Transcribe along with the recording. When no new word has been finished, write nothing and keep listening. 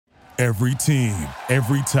Every team,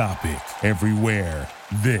 every topic, everywhere.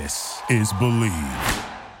 This is Believe.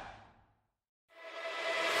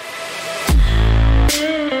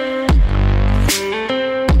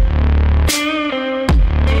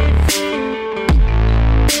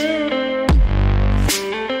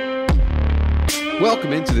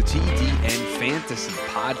 Welcome into the TDN Fantasy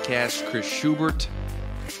Podcast. Chris Schubert,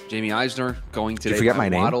 Jamie Eisner going today. Did you forget my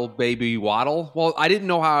name? Waddle, baby Waddle. Well, I didn't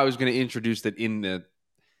know how I was going to introduce that in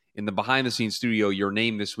the behind-the-scenes studio. Your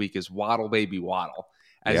name this week is Waddle, baby Waddle,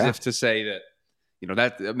 as if to say that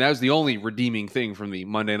that was the only redeeming thing from the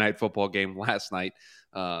Monday Night Football game last night.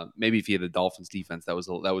 Maybe if you had the Dolphins defense, that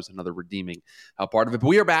was another redeeming part of it. But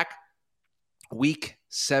we are back, Week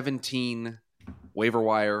 17 waiver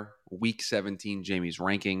wire. Week 17, Jamie's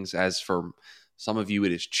rankings. As for some of you,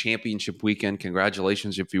 it is championship weekend.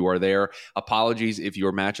 Congratulations if you are there. Apologies if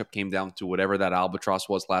your matchup came down to whatever that albatross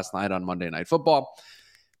was last night on Monday Night Football.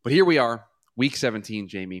 But here we are, Week 17,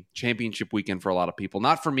 Jamie. Championship weekend for a lot of people.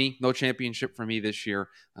 Not for me. No championship for me this year.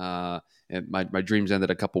 And my dreams ended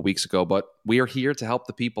a couple weeks ago. But we are here to help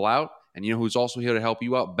the people out. And you know who's also here to help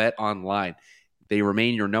you out? Bet Online. They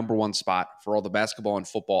remain your number one spot for all the basketball and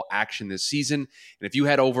football action this season. And if you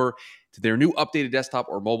head over to their new updated desktop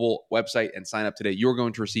or mobile website and sign up today, you're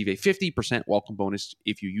going to receive a 50% welcome bonus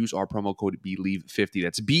if you use our promo code BELIEVE50.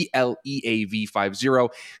 That's BLEAV50.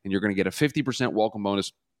 And you're going to get a 50% welcome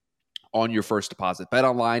bonus on your first deposit.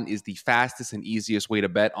 BetOnline is the fastest and easiest way to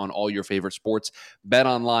bet on all your favorite sports.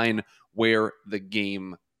 BetOnline, where the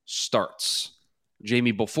game starts.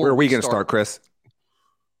 Jamie, before where are we going to start, Chris?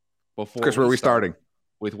 Chris, where are we starting?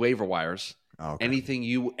 With waiver wires. Oh, okay. Anything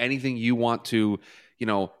you want to,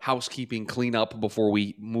 housekeeping clean up before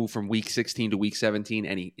we move from week 16 to week 17?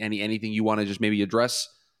 Anything you want to just maybe address?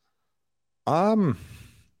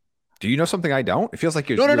 Do you know something I don't? It feels like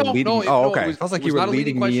you're leading. No. Okay. It feels like you were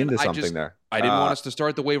leading me into something there. I didn't want us to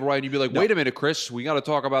start the waiver wire and you'd be like, wait a minute, Chris, we got to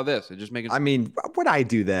talk about this. And just make it. I mean, when I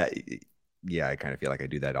do that, yeah, I kind of feel like I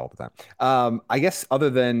do that all the time. I guess other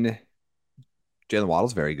than Jalen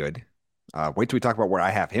Waddle's very good. Wait till we talk about where I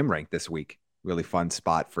have him ranked this week. Really fun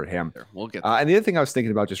spot for him. We'll get and the other thing I was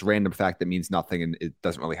thinking about, just random fact that means nothing and it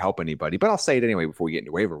doesn't really help anybody, but I'll say it anyway before we get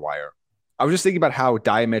into waiver wire. I was just thinking about how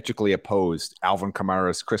diametrically opposed Alvin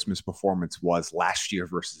Kamara's Christmas performance was last year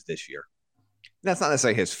versus this year. That's not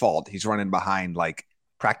necessarily his fault. He's running behind like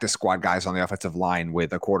practice squad guys on the offensive line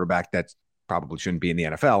with a quarterback that probably shouldn't be in the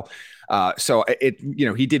NFL. So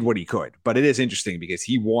he did what he could, but it is interesting because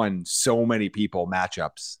he won so many people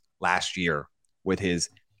matchups last year with his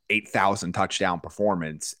 8,000 touchdown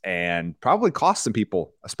performance and probably cost some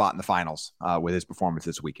people a spot in the finals with his performance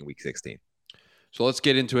this week in week 16. So let's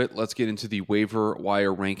get into it. Let's get into the waiver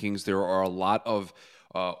wire rankings. There are a lot of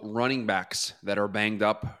running backs that are banged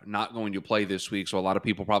up, not going to play this week. So a lot of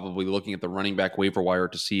people probably looking at the running back waiver wire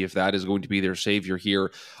to see if that is going to be their savior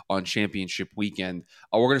here on championship weekend.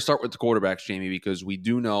 We're going to start with the quarterbacks, Jamie, because we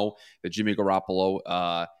do know that Jimmy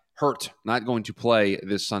Garoppolo hurt, not going to play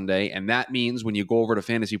this Sunday. And that means when you go over to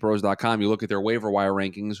fantasypros.com, you look at their waiver wire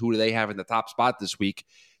rankings, who do they have in the top spot this week?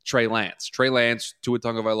 Trey Lance, Tua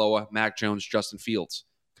Tagovailoa, Mac Jones, Justin Fields.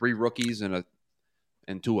 3 rookies and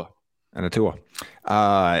Tua. And a Tua.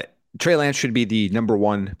 Trey Lance should be the number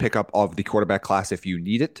one pickup of the quarterback class if you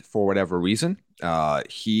need it for whatever reason.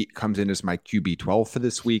 He comes in as my QB 12 for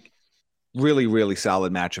this week. Really, really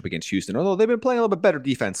solid matchup against Houston, although they've been playing a little bit better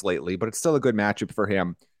defense lately, but it's still a good matchup for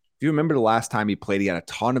him. If you remember the last time he played, he had a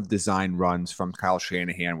ton of design runs from Kyle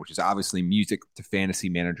Shanahan, which is obviously music to fantasy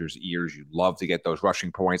managers' ears. You'd love to get those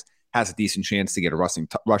rushing points. Has a decent chance to get a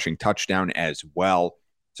rushing touchdown as well.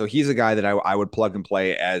 So he's a guy that I would plug and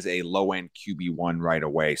play as a low-end QB1 right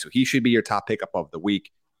away. So he should be your top pickup of the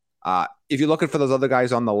week. If you're looking for those other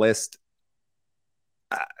guys on the list,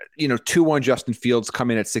 2-1 Justin Fields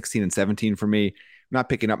come in at 16 and 17 for me. I'm not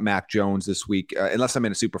picking up Mac Jones this week unless I'm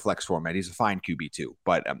in a super flex format. He's a fine QB2,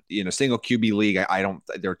 but single QB league, I don't.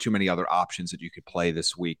 There are too many other options that you could play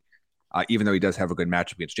this week. Even though he does have a good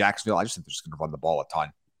matchup against Jacksonville, I just think they're just going to run the ball a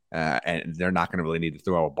ton, and they're not going to really need to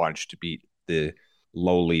throw a bunch to beat the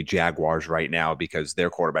lowly Jaguars right now because their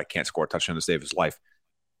quarterback can't score a touchdown to save his life.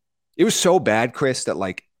 It was so bad, Chris,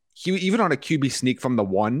 that he even on a QB sneak from the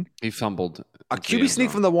 1, he fumbled a QB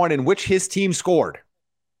sneak from the 1 in which his team scored.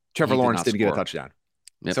 Trevor Lawrence didn't get a touchdown.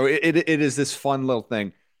 Yep. So it is this fun little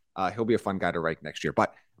thing. He'll be a fun guy to rank next year.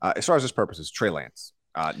 But as far as his purposes, Trey Lance,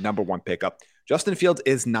 number one pickup. Justin Fields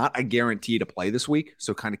is not a guarantee to play this week,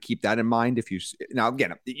 so kind of keep that in mind. Now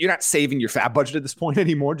again, you're not saving your fab budget at this point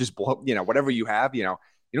anymore. Just blow, whatever you have. You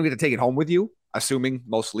don't get to take it home with you. Assuming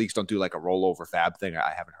most leagues don't do like a rollover fab thing.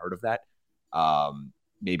 I haven't heard of that.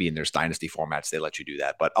 maybe in their dynasty formats, they let you do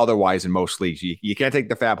that. But otherwise, in most leagues, you can't take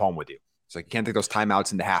the fab home with you. So you can't take those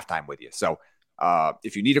timeouts into halftime with you. So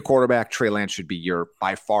if you need a quarterback, Trey Lance should be your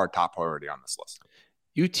by far top priority on this list.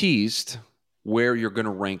 You teased where you're going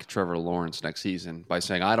to rank Trevor Lawrence next season by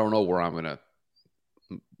saying, I don't know where I'm going to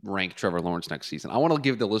rank Trevor Lawrence next season. I want to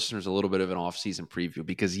give the listeners a little bit of an off-season preview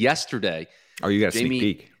because yesterday, you got a sneak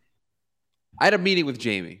peek. I had a meeting with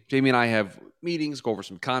Jamie. Jamie and I have meetings, go over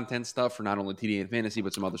some content stuff for not only TD and fantasy,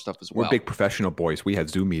 but some other stuff as well. We're big professional boys. We had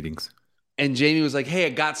Zoom meetings. And Jamie was like, hey, I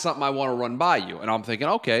got something I want to run by you. And I'm thinking,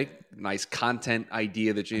 okay, nice content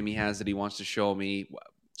idea that Jamie has that he wants to show me,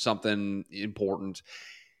 something important.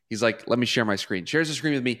 He's like, let me share my screen. Shares the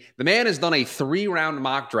screen with me. The man has done a 3-round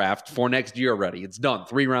mock draft for next year already. It's done.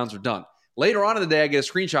 3 rounds are done. Later on in the day, I get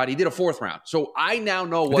a screenshot. He did a 4th round. So I now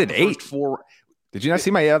know what the first 4. Did you not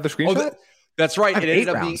see my other screenshot? That's right. It ended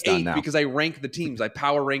up being 8 because I rank the teams. I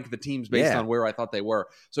power rank the teams based on where I thought they were.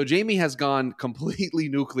 So Jamie has gone completely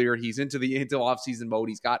nuclear. He's into off-season mode.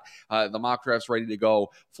 He's got the mock drafts ready to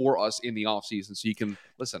go for us in the off-season. So you can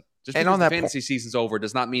listen. Just because the fantasy season's over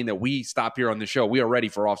does not mean that we stop here on the show. We are ready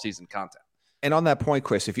for off-season content. And on that point,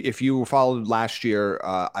 Chris, if you followed last year,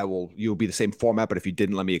 you'll be the same format. But if you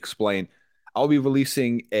didn't, let me explain. I'll be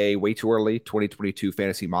releasing a way too early 2022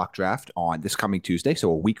 fantasy mock draft on this coming Tuesday.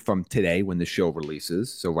 So a week from today when the show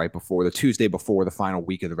releases. So right before the Tuesday before the final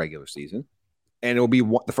week of the regular season. And it will be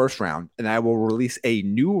the first round. And I will release a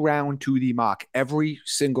new round to the mock every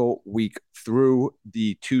single week through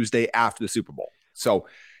the Tuesday after the Super Bowl. So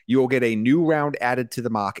you will get a new round added to the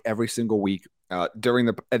mock every single week during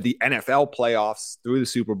the NFL playoffs through the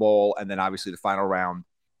Super Bowl. And then obviously the final round.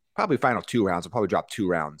 Probably final 2 rounds. I'll probably drop 2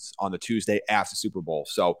 rounds on the Tuesday after Super Bowl.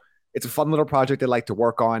 So it's a fun little project I like to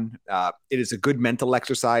work on. It is a good mental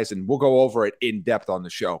exercise, and we'll go over it in depth on the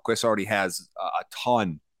show. Chris already has a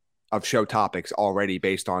ton of show topics already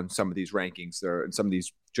based on some of these rankings there and some of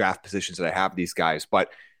these draft positions that I have these guys.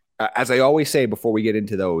 But as I always say before we get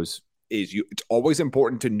into those, it's always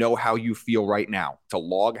important to know how you feel right now, to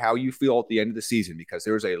log how you feel at the end of the season, because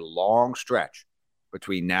there's a long stretch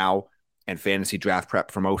between now and fantasy draft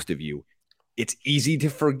prep for most of you. It's easy to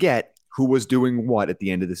forget who was doing what at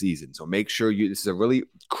the end of the season. So make sure this is a really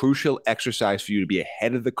crucial exercise for you to be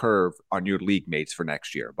ahead of the curve on your league mates for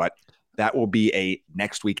next year. But that will be a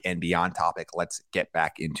next week and beyond topic. Let's get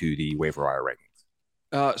back into the waiver wire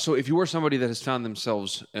rankings. So if you were somebody that has found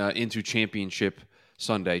themselves into championship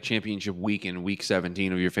Sunday, championship week in week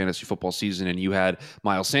 17 of your fantasy football season, and you had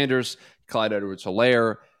Miles Sanders, Clyde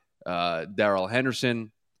Edwards-Helaire, Darrell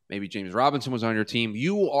Henderson, maybe James Robinson was on your team.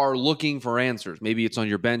 You are looking for answers. Maybe it's on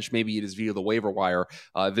your bench. Maybe it is via the waiver wire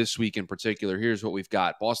this week in particular. Here's what we've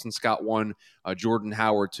got. Boston Scott 1, Jordan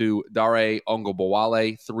Howard 2, Dare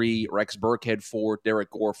Ogunbowale 3, Rex Burkhead 4, Derek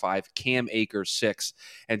Gore 5, Cam Akers 6.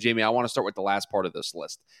 And Jamie, I want to start with the last part of this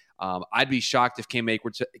list. I'd be shocked if Cam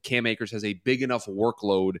Akers has a big enough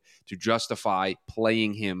workload to justify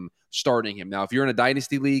playing him, starting him. Now, if you're in a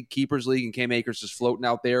dynasty league, keepers league, and Cam Akers is floating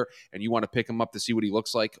out there and you want to pick him up to see what he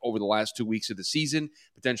looks like over the last 2 weeks of the season,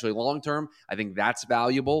 potentially long-term, I think that's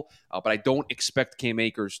valuable. But I don't expect Cam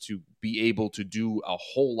Akers to be able to do a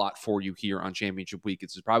whole lot for you here on championship week.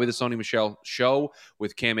 It's probably the Sony Michel show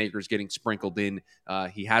with Cam Akers getting sprinkled in.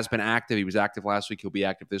 He has been active. He was active last week. He'll be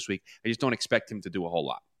active this week. I just don't expect him to do a whole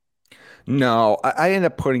lot. No, I end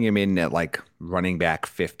up putting him in at like running back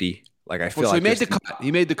 50. Like I feel so like he made the cut.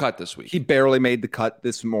 He made the cut this week. He barely made the cut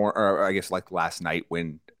or I guess like last night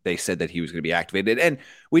when they said that he was going to be activated. And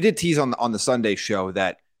we did tease on the Sunday show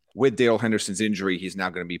that with Dale Henderson's injury, he's now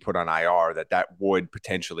going to be put on IR. That would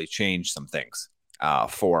potentially change some things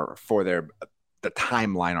for the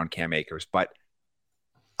timeline on Cam Akers. But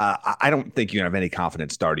I don't think you can have any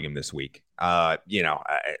confidence starting him this week.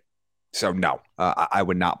 So no, I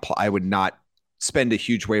would not. I would not spend a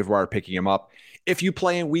huge waiver wire picking him up. If you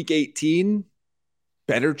play in week 18,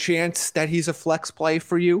 better chance that he's a flex play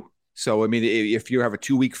for you. So I mean, if you have a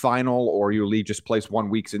 2-week final or your league just plays 1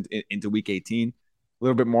 week into week 18, a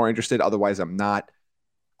little bit more interested. Otherwise, I'm not.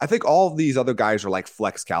 I think all of these other guys are like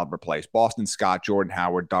flex caliber plays. Boston Scott, Jordan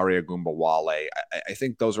Howard, Dare Ogunbowale. I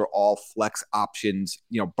think those are all flex options.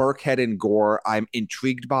 Burkhead and Gore, I'm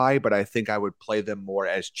intrigued by, but I think I would play them more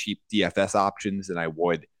as cheap DFS options than I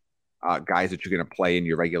would guys that you're going to play in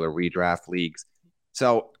your regular redraft leagues.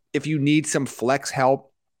 So if you need some flex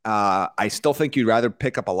help, I still think you'd rather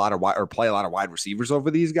pick up play a lot of wide receivers over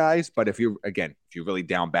these guys. But if you're really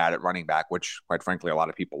down bad at running back, which quite frankly a lot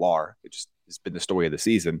of people are, it's been the story of the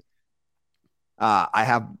season. I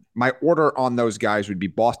have my order on those guys would be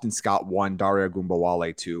Boston Scott 1, Jordan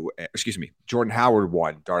Howard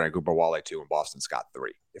 1, Dare Ogunbowale 2, and Boston Scott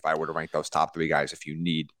 3. if I were to rank those top 3 guys if you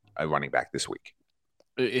need a running back this week.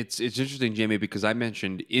 It's interesting, Jamie, because I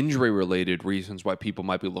mentioned injury-related reasons why people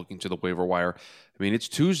might be looking to the waiver wire. I mean, it's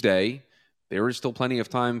Tuesday. There is still plenty of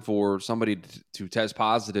time for somebody to test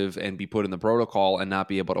positive and be put in the protocol and not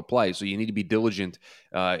be able to play. So you need to be diligent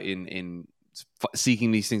in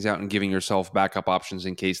seeking these things out and giving yourself backup options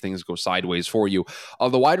in case things go sideways for you.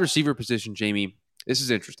 The wide receiver position, Jamie, this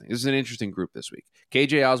is interesting. This is an interesting group this week.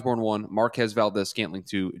 KJ Osborne 1, Marquez Valdes-Scantling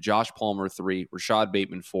 2, Josh Palmer 3, Rashad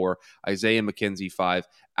Bateman 4, Isaiah McKenzie 5,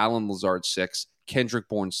 Alan Lazard 6, Kendrick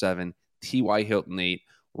Bourne 7, T.Y. Hilton 8,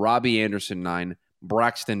 Robbie Anderson 9,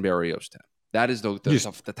 Braxton Berrios 10. That is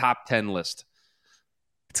the top 10 list.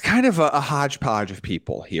 It's kind of a hodgepodge of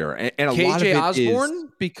people here. And a lot of it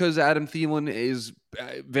Osborne, because Adam Thielen is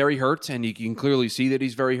very hurt, and you can clearly see that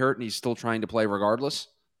he's very hurt, and he's still trying to play regardless.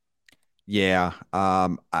 Yeah.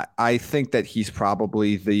 I think that he's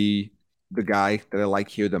probably the guy that I like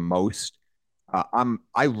here the most.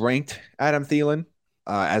 I ranked Adam Thielen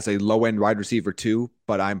as a low-end wide receiver too,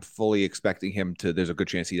 but I'm fully expecting him to – there's a good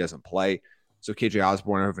chance he doesn't play. So KJ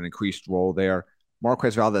Osborne have an increased role there.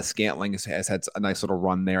 Marquez Valdes-Scantling has had a nice little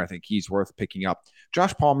run there. I think he's worth picking up.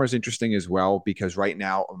 Josh Palmer is interesting as well because right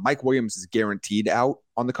now Mike Williams is guaranteed out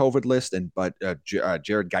on the COVID list, but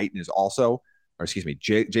Jalen Guyton is also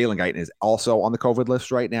on the COVID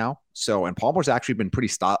list right now. So, and Palmer's actually been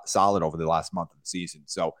pretty solid over the last month of the season.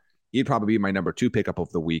 So he'd probably be my number 2 pickup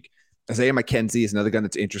of the week. Isaiah McKenzie is another gun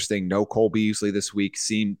that's interesting. No Cole Beasley this week.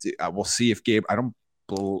 We'll see if I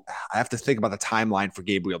have to think about the timeline for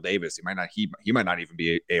Gabriel Davis. He might not even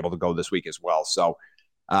be able to go this week as well. So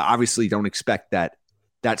obviously don't expect that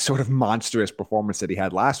sort of monstrous performance that he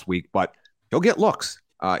had last week, but he'll get looks.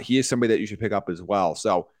 He is somebody that you should pick up as well.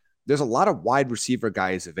 So there's a lot of wide receiver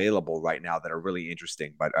guys available right now that are really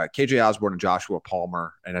interesting, but KJ Osborne and Joshua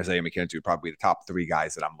Palmer and Isaiah McKenzie are probably the top 3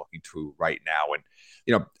 guys that I'm looking to right now. And,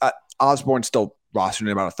 Osborne's still rostered in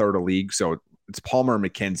about a third of league. So it's Palmer and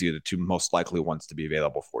McKenzie are the 2 most likely ones to be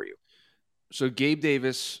available for you. So Gabe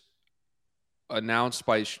Davis announced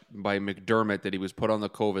by McDermott that he was put on the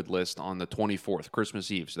COVID list on the 24th, Christmas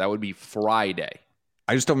Eve. So that would be Friday.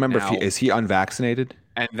 I just don't remember is he unvaccinated?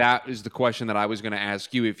 And that is the question that I was going to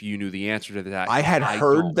ask you if you knew the answer to that. I had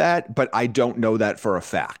heard that, but I don't know that for a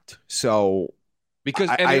fact. So because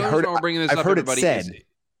I heard I'm bringing this I've up, heard everybody, it said.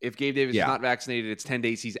 If Gabe Davis is not vaccinated, it's 10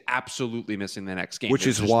 days. He's absolutely missing the next game. Which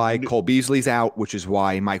is why Cole Beasley's out, which is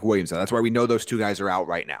why Mike Williams is out. That's why we know those 2 guys are out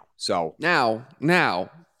right now. So now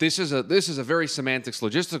this is a very semantics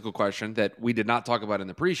logistical question that we did not talk about in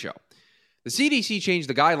the pre-show. The CDC changed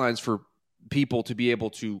the guidelines for people to be able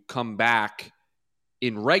to come back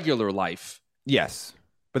in regular life. Yes.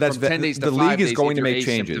 But that's 10 days to the 5 league is days going if to you're make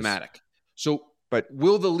changes. Asymptomatic. So, but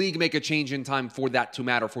will the league make a change in time for that to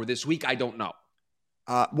matter for this week? I don't know.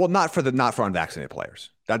 Well, not for unvaccinated players.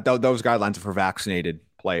 Those guidelines are for vaccinated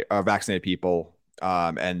people.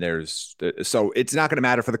 And so it's not going to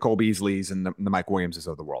matter for the Cole Beasleys and the Mike Williamses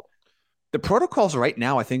of the world. The protocols right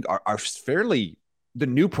now, I think, are fairly. The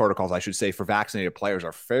new protocols, I should say, for vaccinated players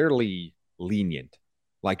are fairly lenient.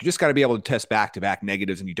 Like you just got to be able to test back-to-back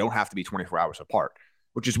negatives, and you don't have to be 24 hours apart.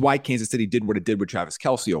 Which is why Kansas City did what it did with Travis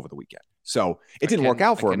Kelce over the weekend. So it didn't work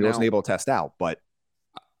out for him. He wasn't able to test out. But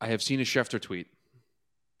I have seen a Schefter tweet.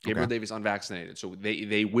 Gabriel Davis unvaccinated, so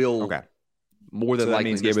they will more than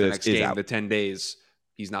likely miss the next game. The 10 days,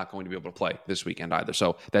 he's not going to be able to play this weekend either.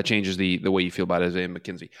 So that changes the way you feel about Isaiah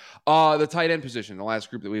McKenzie. The tight end position, the last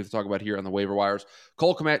group that we have to talk about here on the waiver wires: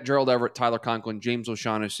 Cole Kmet, Gerald Everett, Tyler Conklin, James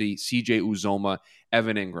O'Shaughnessy, CJ Uzomah,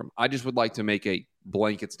 Evan Ingram. I just would like to make a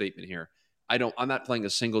blanket statement here. I'm not playing a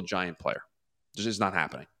single Giant player. This is not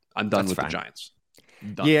happening. I'm done with the Giants.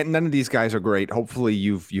 Done. Yeah, none of these guys are great. Hopefully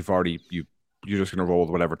you're just going to roll with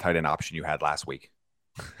whatever tight end option you had last week.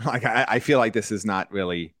 Like I feel like this is not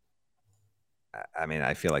really.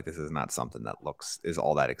 I feel like this is not something that is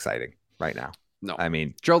all that exciting right now. No,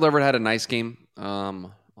 Gerald Everett had a nice game.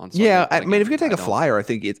 On Sunday. Yeah, if you take a flyer, I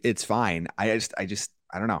think it's fine. I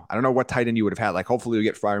don't know. I don't know what tight end you would have had. Like hopefully we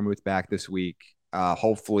get Freiermuth back this week.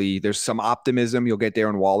 Hopefully there's some optimism you'll get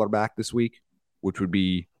Darren Waller back this week, which would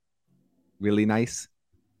be really nice.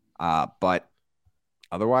 But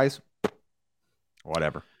otherwise,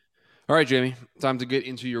 whatever. All right, Jamie, time to get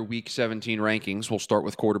into your Week 17 rankings. We'll start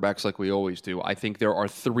with quarterbacks like we always do. I think there are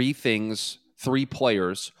 3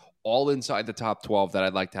 players, all inside the top 12 that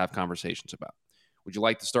I'd like to have conversations about. Would you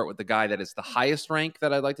like to start with the guy that is the highest rank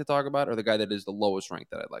that I'd like to talk about, or the guy that is the lowest rank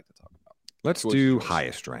that I'd like to talk about? Let's do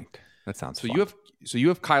highest ranked. That sounds fun. You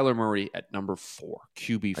have Kyler Murray at number 4,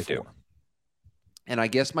 QB4. I do. And I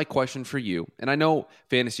guess my question for you, and I know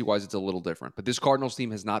fantasy-wise it's a little different, but this Cardinals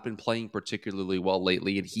team has not been playing particularly well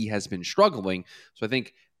lately, and he has been struggling. So I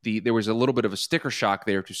think there was a little bit of a sticker shock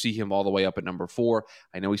there to see him all the way up at number 4.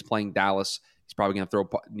 I know he's playing Dallas. He's probably going to throw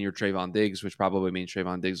near Trayvon Diggs, which probably means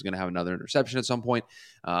Trayvon Diggs is going to have another interception at some point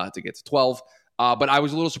to get to 12. But I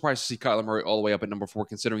was a little surprised to see Kyler Murray all the way up at number 4,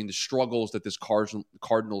 considering the struggles that this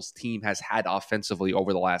Cardinals team has had offensively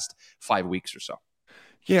over the last 5 weeks or so.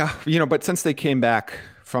 Yeah, but since they came back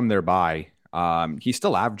from their bye, he's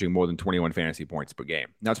still averaging more than 21 fantasy points per game.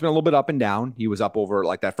 Now, it's been a little bit up and down. He was up over,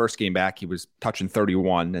 like that first game back, he was touching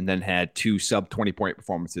 31 and then had 2 sub-20-point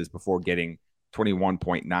performances before getting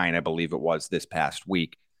 21.9, I believe it was, this past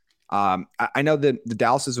week. I know that the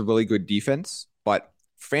Dallas is a really good defense, but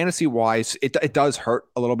fantasy-wise, it does hurt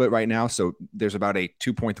a little bit right now. So there's about a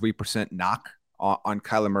 2.3% knock on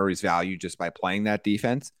Kyler Murray's value just by playing that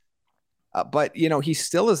defense. But, he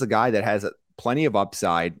still is a guy that has plenty of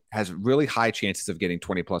upside, has really high chances of getting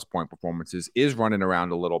 20-plus point performances, is running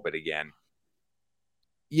around a little bit again.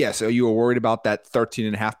 Yeah, so you were worried about that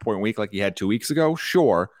 13.5-point week like you had 2 weeks ago?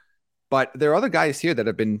 Sure. But there are other guys here that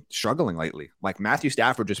have been struggling lately. Like Matthew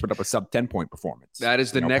Stafford just put up a sub-10-point performance. That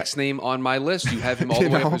is the next name on my list. You have him all the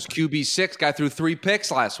way up as QB6. Guy threw 3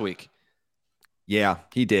 picks last week. Yeah,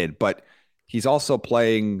 he did. But he's also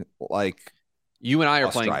playing like you and I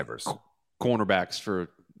are playing drivers. Cornerbacks for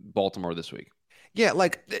Baltimore this week. Yeah,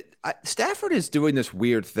 Stafford is doing this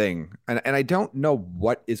weird thing, and I don't know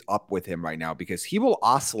what is up with him right now because he will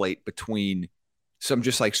oscillate between some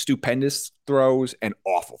just like stupendous throws and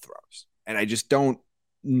awful throws. And I just don't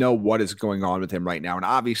know what is going on with him right now. And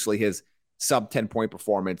obviously his sub 10-point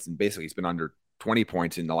performance, and basically he's been under 20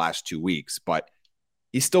 points in the last 2 weeks, but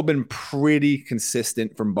he's still been pretty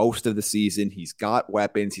consistent for most of the season. He's got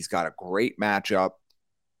weapons. He's got a great matchup.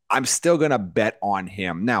 I'm still going to bet on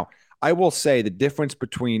him. Now, I will say the difference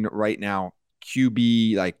between right now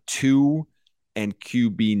QB 2 and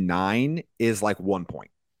QB 9 is like 1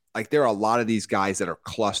 point. Like there are a lot of these guys that are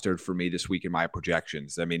clustered for me this week in my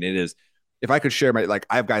projections. I mean, it is, if I could share I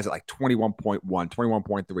have guys at like 21.1,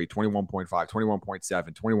 21.3, 21.5,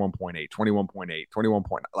 21.7, 21.8, 21.8, 21.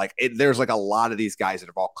 There's like a lot of these guys that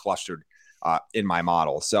have all clustered in my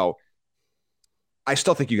model. So I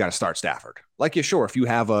still think you got to start Stafford. Sure, if you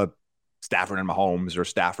have a Stafford and Mahomes or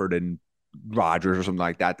Stafford and Rodgers or something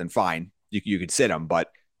like that, then fine, you could sit him.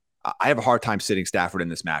 But I have a hard time sitting Stafford in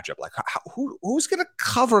this matchup. Who's going to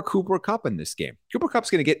cover Cooper Kupp in this game? Cooper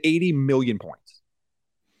Kupp's going to get 80 million points.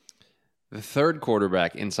 The third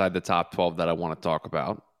quarterback inside the top 12 that I want to talk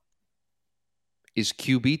about is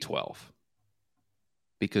QB 12,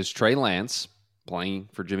 because Trey Lance, playing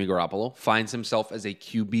for Jimmy Garoppolo, finds himself as a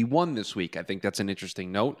QB1 this week. I think that's an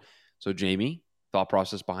interesting note. So, Jamie, thought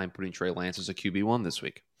process behind putting Trey Lance as a QB1 this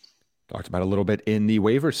week? Talked about a little bit in the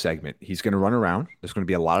waivers segment. He's going to run around. There's going to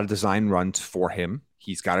be a lot of design runs for him.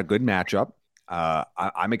 He's got a good matchup.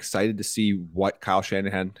 I'm excited to see what Kyle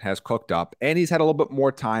Shanahan has cooked up. And he's had a little bit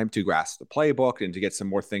more time to grasp the playbook and to get some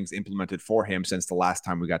more things implemented for him since the last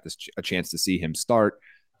time we got a chance to see him start.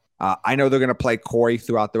 I know they're going to play Corey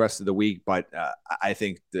throughout the rest of the week, but I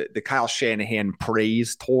think the Kyle Shanahan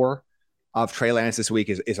praise tour of Trey Lance this week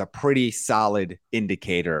is a pretty solid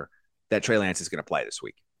indicator that Trey Lance is going to play this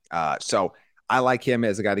week. So I like him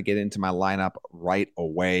as a guy to get into my lineup right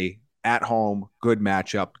away. At home, good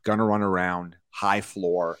matchup, gonna run around, high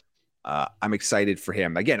floor. I'm excited for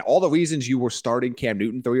him. Again, all the reasons you were starting Cam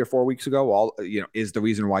Newton 3 or 4 weeks ago, is the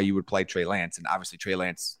reason why you would play Trey Lance. And obviously Trey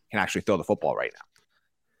Lance can actually throw the football right now.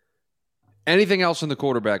 Anything else in the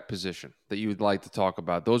quarterback position that you would like to talk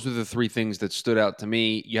about? Those are the 3 things that stood out to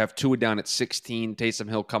me. You have Tua down at 16, Taysom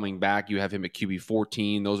Hill coming back. You have him at QB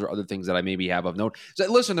 14. Those are other things that I maybe have of note.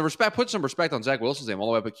 So listen, put some respect on Zach Wilson's name all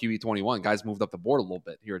the way up at QB 21. Guys moved up the board a little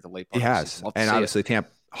bit here at the late part. He has, and obviously Tampa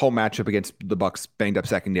home matchup against the Bucs, banged up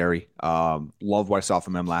secondary. Love what I saw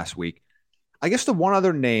from them last week. I guess the one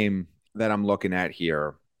other name that I'm looking at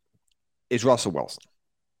here is Russell Wilson.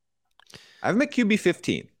 I have him at QB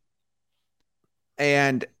 15.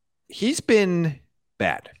 And he's been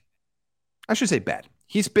bad. I should say bad.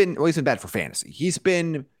 He's been bad for fantasy. He's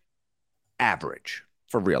been average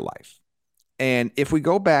for real life. And if we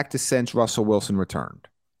go back to since Russell Wilson returned,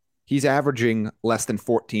 he's averaging less than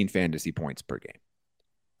 14 fantasy points per game.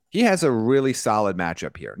 He has a really solid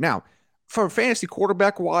matchup here. Now, for fantasy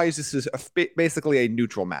quarterback-wise, this is basically a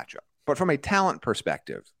neutral matchup. But from a talent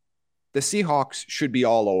perspective, the Seahawks should be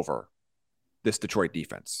all over this Detroit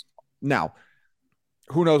defense. Now,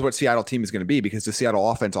 who knows what Seattle team is going to be, because the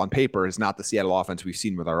Seattle offense on paper is not the Seattle offense we've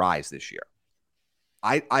seen with our eyes this year.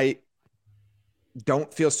 I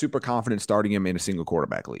don't feel super confident starting him in a single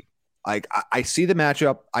quarterback league. Like, I see the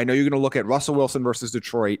matchup. I know you're going to look at Russell Wilson versus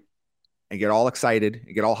Detroit and get all excited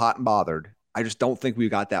and get all hot and bothered. I just don't think we've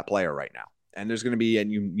got that player right now. And there's going to be,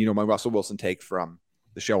 and you know, my Russell Wilson take from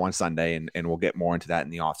the show on Sunday, and we'll get more into that in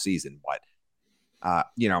the offseason. But,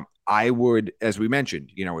 you know, I would, as we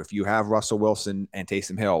mentioned, you know, if you have Russell Wilson and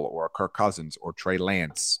Taysom Hill or Kirk Cousins or Trey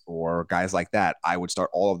Lance or guys like that, I would start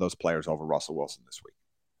all of those players over Russell Wilson this week.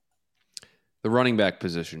 The running back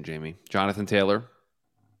position, Jamie. Jonathan Taylor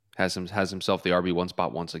has himself the RB1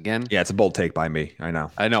 spot once again. Yeah, it's a bold take by me. I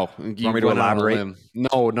know. You want me to elaborate?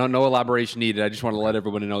 No elaboration needed. I just want to let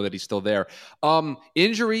everybody know that he's still there.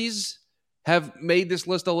 Injuries have made this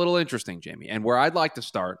list a little interesting, Jamie. And where I'd like to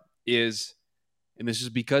start is, and this is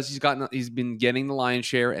because he's been getting the lion's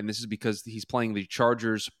share, and this is because he's playing the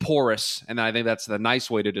Chargers porous, and I think that's the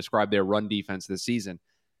nice way to describe their run defense this season.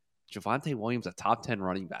 Javonte Williams, a top 10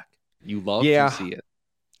 running back. You love to see it.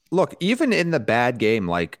 Look, even in the bad game,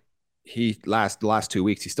 like the last 2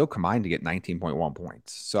 weeks, he still combined to get 19.1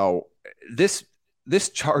 points. So this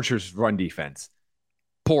Chargers run defense,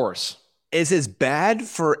 porous, is as bad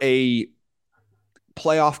for a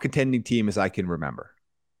playoff contending team as I can remember.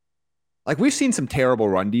 Like, we've seen some terrible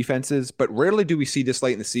run defenses, but rarely do we see this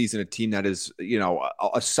late in the season a team that is, you know,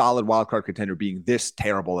 a solid wildcard contender being this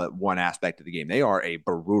terrible at one aspect of the game. They are a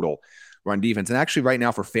brutal run defense. And actually right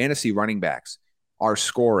now for fantasy running backs are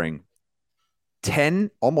scoring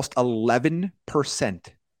 10, almost 11%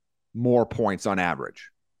 more points on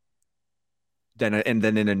average than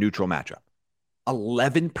in a neutral matchup.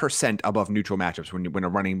 11% above neutral matchups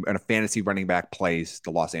when a fantasy running back plays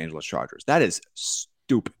the Los Angeles Chargers. That is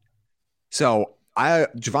stupid. So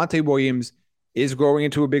Javonte Williams is growing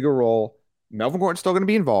into a bigger role. Melvin Gordon's still going to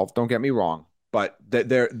be involved. Don't get me wrong. But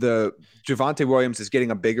the Javonte Williams is getting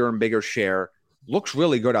a bigger and bigger share. Looks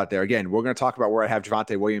really good out there. Again, we're going to talk about where I have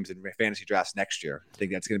Javonte Williams in fantasy drafts next year. I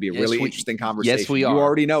think that's going to be a really interesting conversation. Yes, we are. You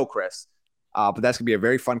already know, Chris. But that's going to be a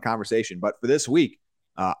very fun conversation. But for this week,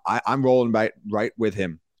 I'm rolling right with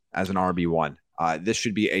him as an RB1. This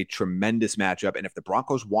should be a tremendous matchup. And if the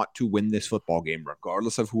Broncos want to win this football game,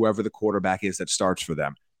 regardless of whoever the quarterback is that starts for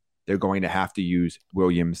them, they're going to have to use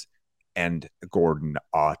Williams and Gordon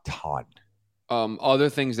a ton. Other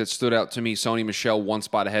things that stood out to me, Sony Michel, one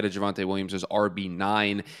spot ahead of Javonte Williams is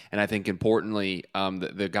RB9. And I think importantly,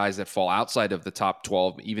 the guys that fall outside of the top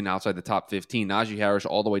 12, even outside the top 15, Najee Harris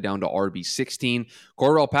all the way down to RB16.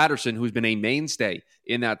 Cordarrelle Patterson, who's been a mainstay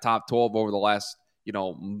in that top 12 over the last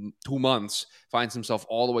 2 months, finds himself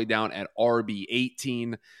all the way down at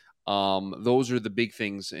RB18. Those are the big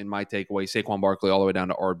things in my takeaway. Saquon Barkley all the way down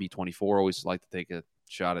to RB24. Always like to take a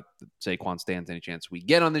shot at Saquon stands any chance we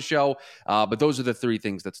get on the show. But those are the three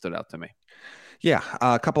things that stood out to me. Yeah.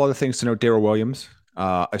 A couple other things to note. Darrell Williams,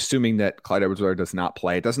 assuming that Clyde Edwards-Helaire does not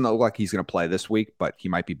play. It doesn't look like he's going to play this week, but he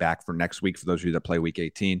might be back for next week for those of you that play week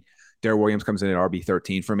 18. Darrell Williams comes in at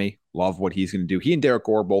RB13 for me. Love what he's going to do. He and Derek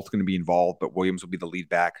Gore both going to be involved, but Williams will be the lead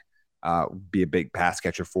back, be a big pass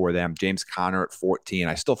catcher for them. James Conner at 14.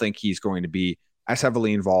 I still think he's going to be as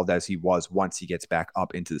heavily involved as he was once he gets back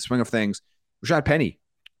up into the swing of things. Rashad Penny,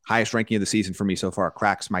 highest ranking of the season for me so far,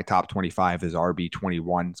 cracks my top 25 as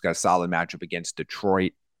RB21. He's got a solid matchup against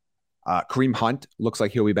Detroit. Kareem Hunt looks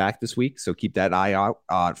like he'll be back this week, so keep that eye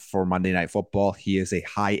out for Monday Night Football. He is a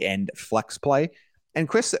high-end flex play. And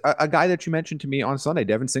Chris, a guy that you mentioned to me on Sunday,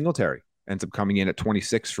 Devin Singletary, ends up coming in at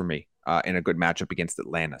 26 for me in a good matchup against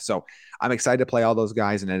Atlanta. So I'm excited to play all those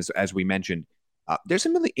guys. And as we mentioned, there's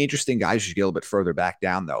some really interesting guys you get a little bit further back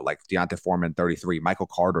down, though, like Deonta Foreman, 33, Michael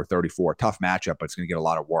Carter, 34. Tough matchup, but it's going to get a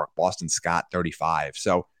lot of work. Boston Scott, 35.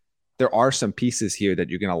 So there are some pieces here that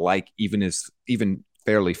you're going to like, even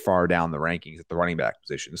fairly far down the rankings at the running back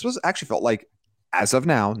position. This was actually felt like, as of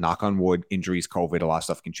now, knock on wood, injuries, COVID, a lot of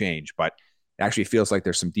stuff can change, but it actually feels like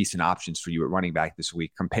there's some decent options for you at running back this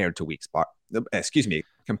week compared to weeks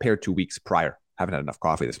prior. Haven't had enough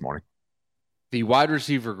coffee this morning. The wide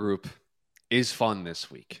receiver group is fun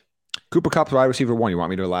this week. Cooper Kupp, wide receiver 1. You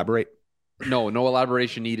want me to elaborate? No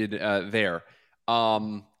elaboration needed there.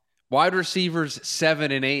 Wide receivers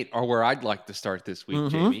 7 and 8 are where I'd like to start this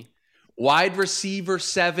week, Jamie. Wide receiver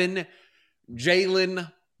 7,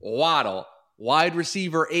 Jalen Waddle. Wide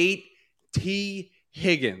receiver 8, T.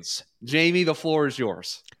 Higgins. Jamie, the floor is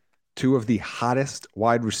yours. Two of the hottest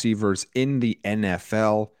wide receivers in the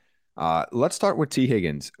NFL. Let's start with T.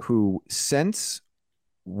 Higgins, who since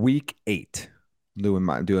week 8, doing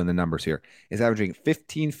the numbers here, is averaging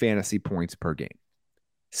 15 fantasy points per game.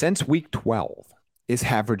 Since week 12, is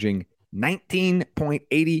averaging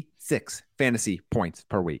 19.86 fantasy points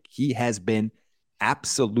per week. He has been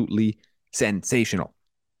absolutely sensational.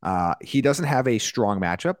 He doesn't have a strong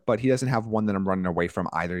matchup, but he doesn't have one that I'm running away from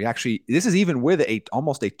either. This is even with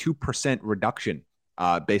almost a 2% reduction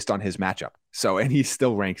based on his matchup. So, and he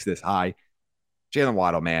still ranks this high. Jalen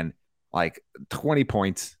Waddle, man, like 20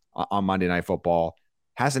 points on Monday Night Football.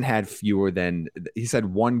 Hasn't had he's had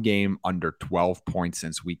one game under 12 points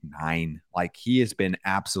since week 9. Like, he has been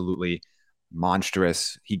absolutely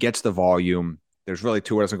monstrous. He gets the volume. There's really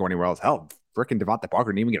two. It doesn't go anywhere else. Hell, freaking Devontae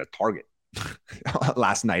Parker didn't even get a target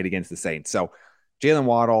last night against the Saints. So Jalen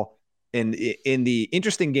Waddle in the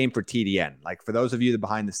interesting game for TDN. Like, for those of you that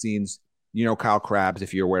behind the scenes, Kyle Krabs,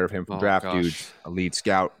 if you're aware of him from Draft Dudes, a lead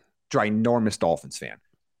scout, ginormous Dolphins fan.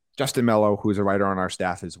 Justin Mello, who's a writer on our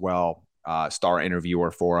staff as well, star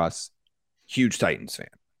interviewer for us, huge Titans fan.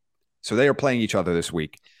 So they are playing each other this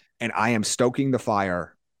week, and I am stoking the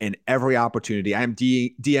fire in every opportunity. I am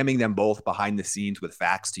DMing them both behind the scenes with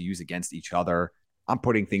facts to use against each other. I'm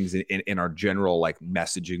putting things in our general like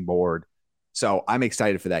messaging board. So I'm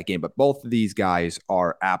excited for that game. But both of these guys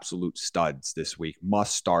are absolute studs this week,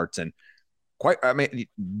 must starts, and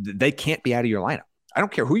they can't be out of your lineup. I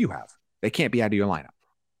don't care who you have. They can't be out of your lineup.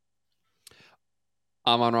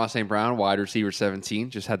 I'm on Ross St. Brown, wide receiver 17.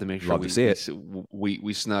 Just had to make sure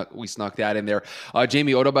we snuck that in there.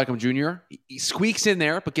 Jamie Odell Beckham Jr. He squeaks in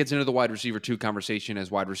there, but gets into the wide receiver 2 conversation as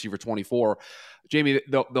wide receiver 24. Jamie,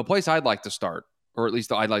 the place I'd like to start, or at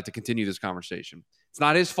least I'd like to continue this conversation. It's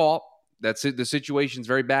not his fault. That's it. The situation's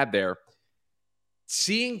very bad there.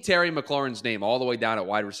 Seeing Terry McLaurin's name all the way down at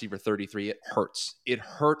wide receiver 33, it hurts. It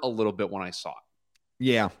hurt a little bit when I saw it.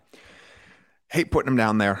 Yeah. Hate putting him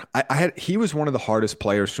down there. He was one of the hardest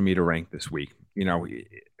players for me to rank this week.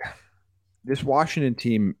 This Washington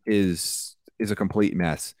team is a complete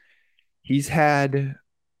mess. He's had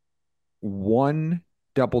one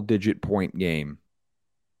double-digit point game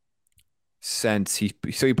since he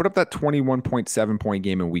put up that 21.7 point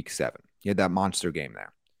game in week 7. He had that monster game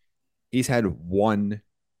there. He's had one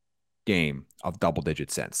game of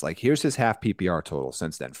double-digit since. Like, here's his half PPR total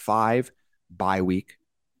since then: 5 bye week,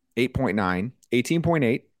 8.9,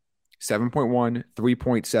 18.8, 7.1,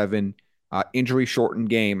 3.7, injury shortened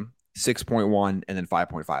game, 6.1, and then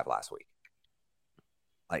 5.5 last week.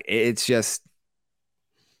 Like, it's just,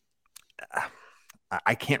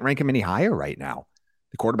 I can't rank him any higher right now.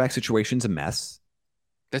 The quarterback situation's a mess.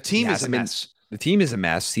 The team is a mess. The team is a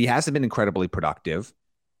mess. He hasn't been incredibly productive.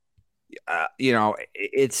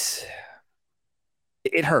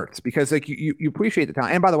 It hurts because like you appreciate the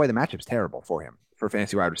talent. And by the way, the matchup's terrible for him for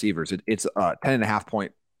fantasy wide receivers. It's a 10.5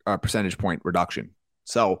 point percentage point reduction.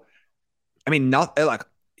 So, I mean,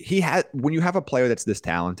 when you have a player that's this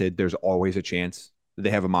talented, there's always a chance that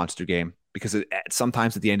they have a monster game because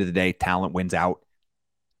sometimes at the end of the day, talent wins out.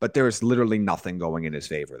 But there's literally nothing going in his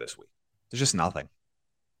favor this week. There's just nothing.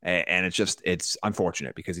 And it's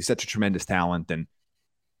unfortunate because he's such a tremendous talent, and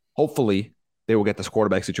hopefully they will get this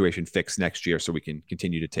quarterback situation fixed next year so we can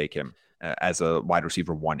continue to take him as a wide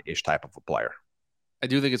receiver 1-ish type of a player. I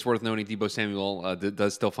do think it's worth noting Deebo Samuel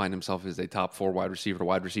does still find himself as a top 4 wide receiver to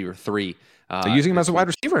wide receiver 3. They're using him as a wide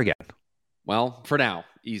receiver again. Well, for now,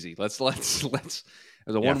 easy. Let's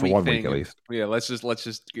as a 1 week for 1 thing, week at least. Yeah, let's just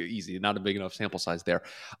go easy. Not a big enough sample size there.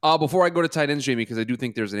 Before I go to tight ends, Jamie, because I do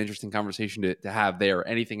think there's an interesting conversation to have there.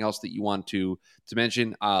 Anything else that you want to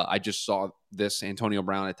mention? I just saw this Antonio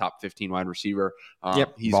Brown, a top 15 wide receiver.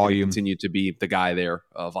 He's going to continue to be the guy there,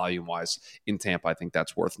 volume wise in Tampa. I think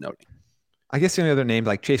that's worth noting. I guess the only other names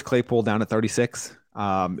like Chase Claypool down at 36.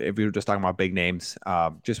 If we were just talking about big names,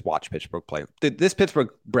 just watch Pittsburgh play. This Pittsburgh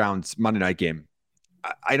Browns Monday night game,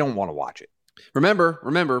 I don't want to watch it.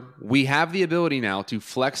 Remember, we have the ability now to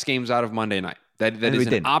flex games out of Monday night. That is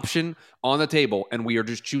an option on the table, and we are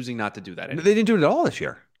just choosing not to do that anymore. They didn't do it at all this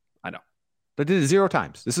year. I know. They did it 0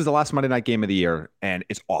 times. This is the last Monday night game of the year, and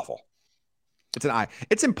it's awful.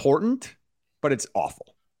 It's important, but it's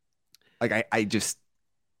awful. Like, I'm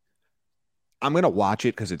going to watch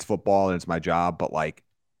it because it's football and it's my job, but like,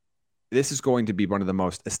 this is going to be one of the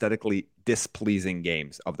most aesthetically displeasing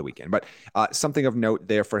games of the weekend. But something of note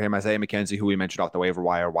there for him, Isaiah McKenzie, who we mentioned off the waiver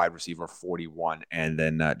wire, wide receiver 41. And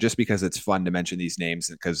then just because it's fun to mention these names,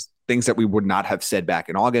 because things that we would not have said back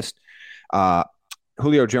in August,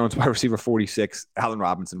 Julio Jones, wide receiver 46, Allen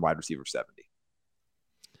Robinson, wide receiver 70,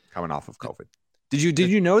 coming off of COVID. Did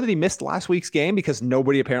you know that he missed last week's game? Because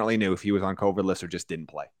nobody apparently knew if he was on COVID list or just didn't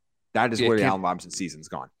play. That is where the Allen Robinson season's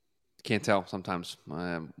gone. Can't tell sometimes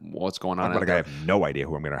what's going on. I have no idea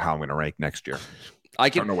how I'm going to rank next year. I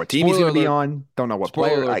don't know what team he's going to be on. Don't know what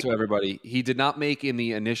spoiler alert to everybody. He did not make in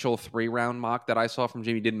the initial 3-round mock that I saw from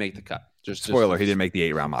Jamie. Didn't make the cut. Just spoiler. He didn't make the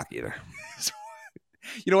 8-round mock either.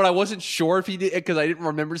 You know what? I wasn't sure if he did because I didn't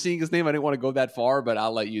remember seeing his name. I didn't want to go that far, but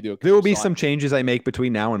I'll let you do it. There will be some changes I make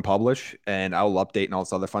between now and publish, and I'll update and all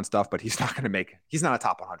this other fun stuff. But he's not a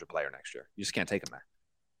top 100 player next year. You just can't take him there.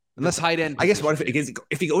 Unless tight end. I guess what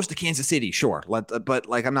if he goes to Kansas City? Sure, but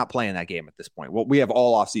like I'm not playing that game at this point. Well, we have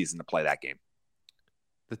all off season to play that game.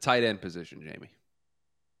 The tight end position, Jamie.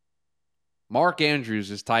 Mark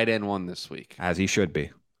Andrews is tight end 1 this week, as he should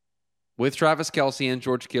be, with Travis Kelce and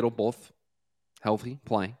George Kittle both healthy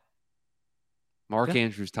playing. Mark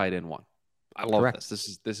Andrews tight end 1. I love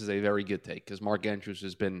this. This is a very good take because Mark Andrews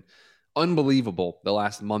has been unbelievable the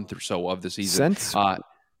last month or so of the season.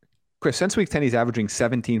 Since week 10, he's averaging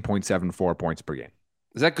 17.74 points per game.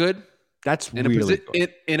 Is that good? That's really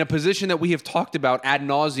good. In a position that we have talked about ad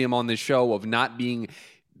nauseum on this show of not being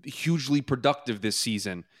hugely productive this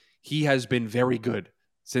season, he has been very good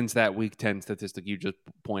since that week 10 statistic you just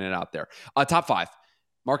pointed out there. Top 5.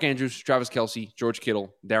 Mark Andrews, Travis Kelce, George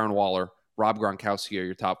Kittle, Darren Waller, Rob Gronkowski are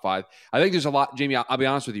your top 5. I think there's a lot, Jamie, I'll be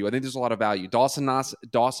honest with you. I think there's a lot of value. Dawson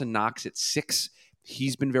Knox at 6.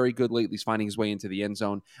 He's been very good lately. He's finding his way into the end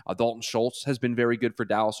zone. Dalton Schultz has been very good for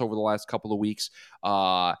Dallas over the last couple of weeks.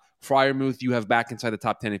 Freiermuth, you have back inside the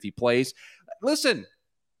top 10 if he plays. Listen,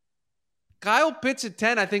 Kyle Pitts at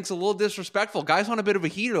 10, I think, is a little disrespectful. Guy's on a bit of a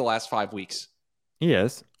heater the last 5 weeks. He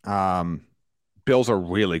is. Bills are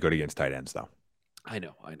really good against tight ends, though. I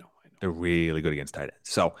know. They're really good against tight ends.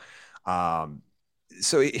 So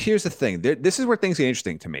here's the thing. This is where things get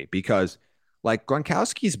interesting to me because, like,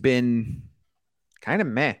 Gronkowski's been kind of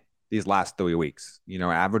meh these last 3 weeks,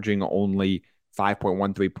 averaging only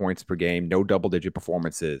 5.13 points per game, no double-digit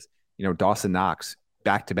performances. Dawson Knox,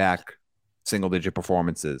 back-to-back single-digit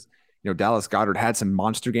performances. Dallas Goedert had some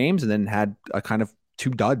monster games and then had a kind of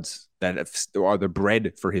 2 duds that are the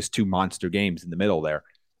bread for his 2 monster games in the middle there.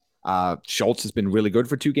 Schultz has been really good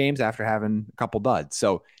for 2 games after having a couple duds.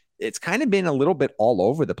 So it's kind of been a little bit all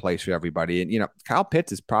over the place for everybody. And, Kyle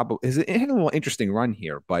Pitts is in a little interesting run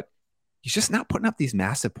here, but he's just not putting up these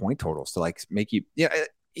massive point totals to like make you,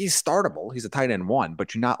 he's startable. He's a tight end 1,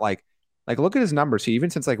 but you're not like look at his numbers. Even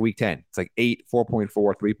since like week 10, it's like 8, 4.4,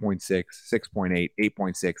 3.6, 6.8,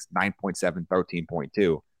 8.6, 9.7,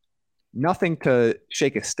 13.2. Nothing to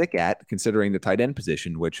shake a stick at considering the tight end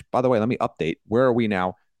position, which, by the way, let me update. Where are we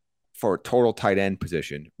now for total tight end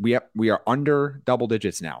position? We are under double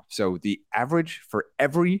digits now. So the average for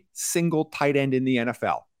every single tight end in the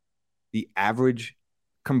NFL, the average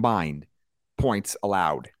combined points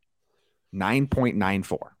allowed,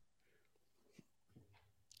 9.94.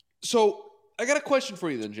 So I got a question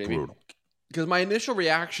for you then, Jamie. Brutal. Because my initial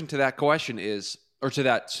reaction to that question to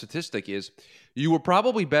that statistic is, you were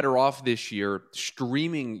probably better off this year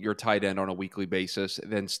streaming your tight end on a weekly basis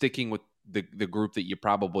than sticking with the group that you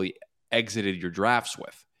probably exited your drafts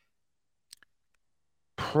with.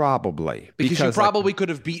 Probably. Because you probably could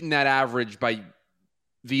have beaten that average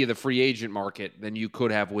via the free agent market than you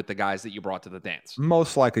could have with the guys that you brought to the dance.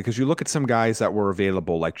 Most likely, because you look at some guys that were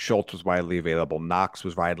available, like Schultz was widely available, Knox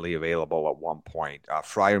was widely available at one point,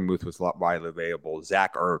 Freiermuth was widely available,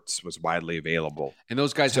 Zach Ertz was widely available. And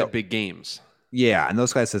those guys had big games. Yeah, and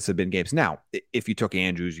those guys have been games. Now, if you took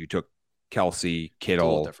Andrews, you took Kelce, Kittle, a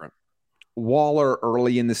little different. Waller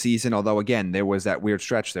early in the season, although again, there was that weird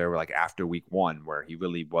stretch there where like after week 1 where he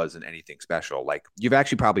really wasn't anything special. Like you've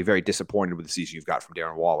actually probably very disappointed with the season you've got from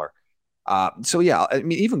Darren Waller. So yeah, I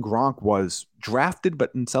mean, even Gronk was drafted,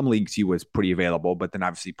 but in some leagues he was pretty available, but then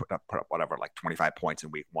obviously put up whatever, like 25 points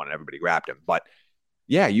in week 1 and everybody grabbed him. But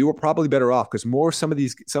yeah, you were probably better off because some of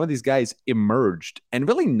these guys emerged, and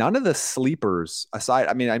really none of the sleepers aside.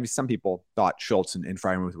 I mean, some people thought Schultz and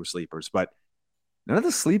Freiermuth were sleepers, but none of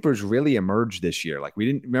the sleepers really emerged this year. Like we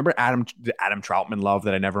didn't remember the Adam Troutman love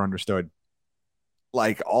that I never understood.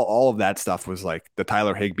 Like all of that stuff was like the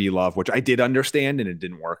Tyler Higbee love, which I did understand, and it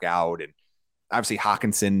didn't work out. And obviously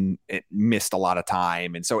Hawkinson missed a lot of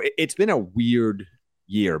time, and so it's been a weird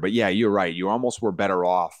year. But yeah, you're right. You almost were better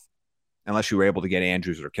off. Unless you were able to get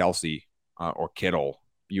Andrews or Kelce or Kittle,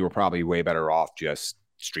 you were probably way better off just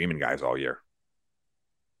streaming guys all year.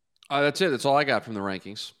 That's it. That's all I got from the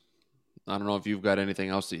rankings. I don't know if you've got anything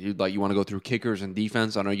else that you'd like. You want to go through kickers and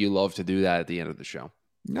defense? I know you love to do that at the end of the show.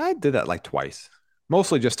 I did that like twice,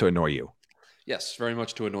 mostly just to annoy you. Yes, very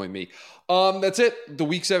much to annoy me. That's it. The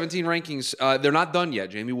Week 17 rankings. They're not done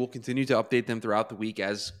yet. Jamie will continue to update them throughout the week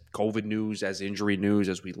as COVID news, as injury news,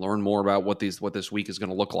 as we learn more about what this week is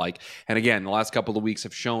going to look like. And again, the last couple of weeks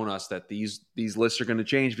have shown us that these lists are going to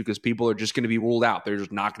change because people are just going to be ruled out. They're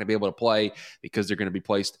just not going to be able to play because they're going to be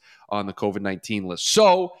placed on the COVID-19 list.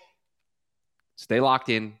 So stay locked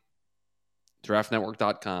in.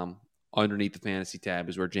 DraftNetwork.com. underneath the fantasy tab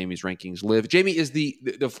is where Jamie's rankings live. Jamie, is the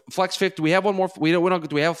Flex 50. Do we have one more? Do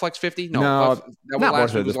we have a Flex 50? No, that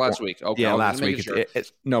was last week. Okay, yeah, last week.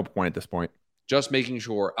 It's no point at this point. Just making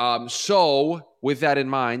sure. So with that in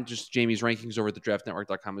mind, just Jamie's rankings over at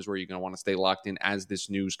thedraftnetwork.com is where you're going to want to stay locked in as this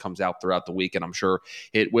news comes out throughout the week, and I'm sure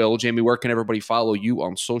it will. Jamie, where can everybody follow you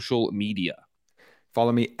on social media?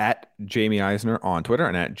 Follow me at Jamie Eisner on Twitter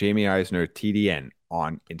and at Jamie Eisner TDN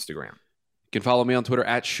on Instagram. You can follow me on Twitter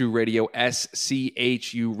at Shoe Radio,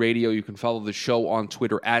 SCHU Radio. You can follow the show on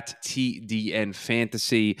Twitter at TDN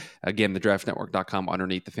Fantasy. Again, thedraftnetwork.com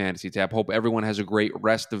underneath the fantasy tab. Hope everyone has a great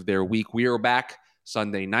rest of their week. We are back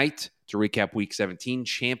Sunday night to recap Week 17,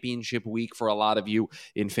 championship week for a lot of you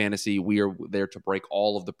in fantasy. We are there to break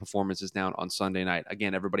all of the performances down on Sunday night.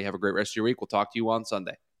 Again, everybody have a great rest of your week. We'll talk to you on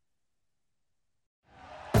Sunday.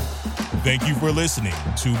 Thank you for listening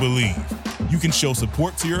to Believe. You can show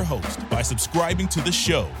support to your host by subscribing to the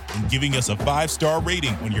show and giving us a 5-star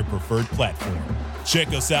rating on your preferred platform. Check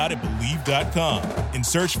us out at Believe.com and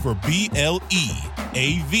search for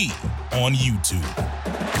BLEAV on YouTube.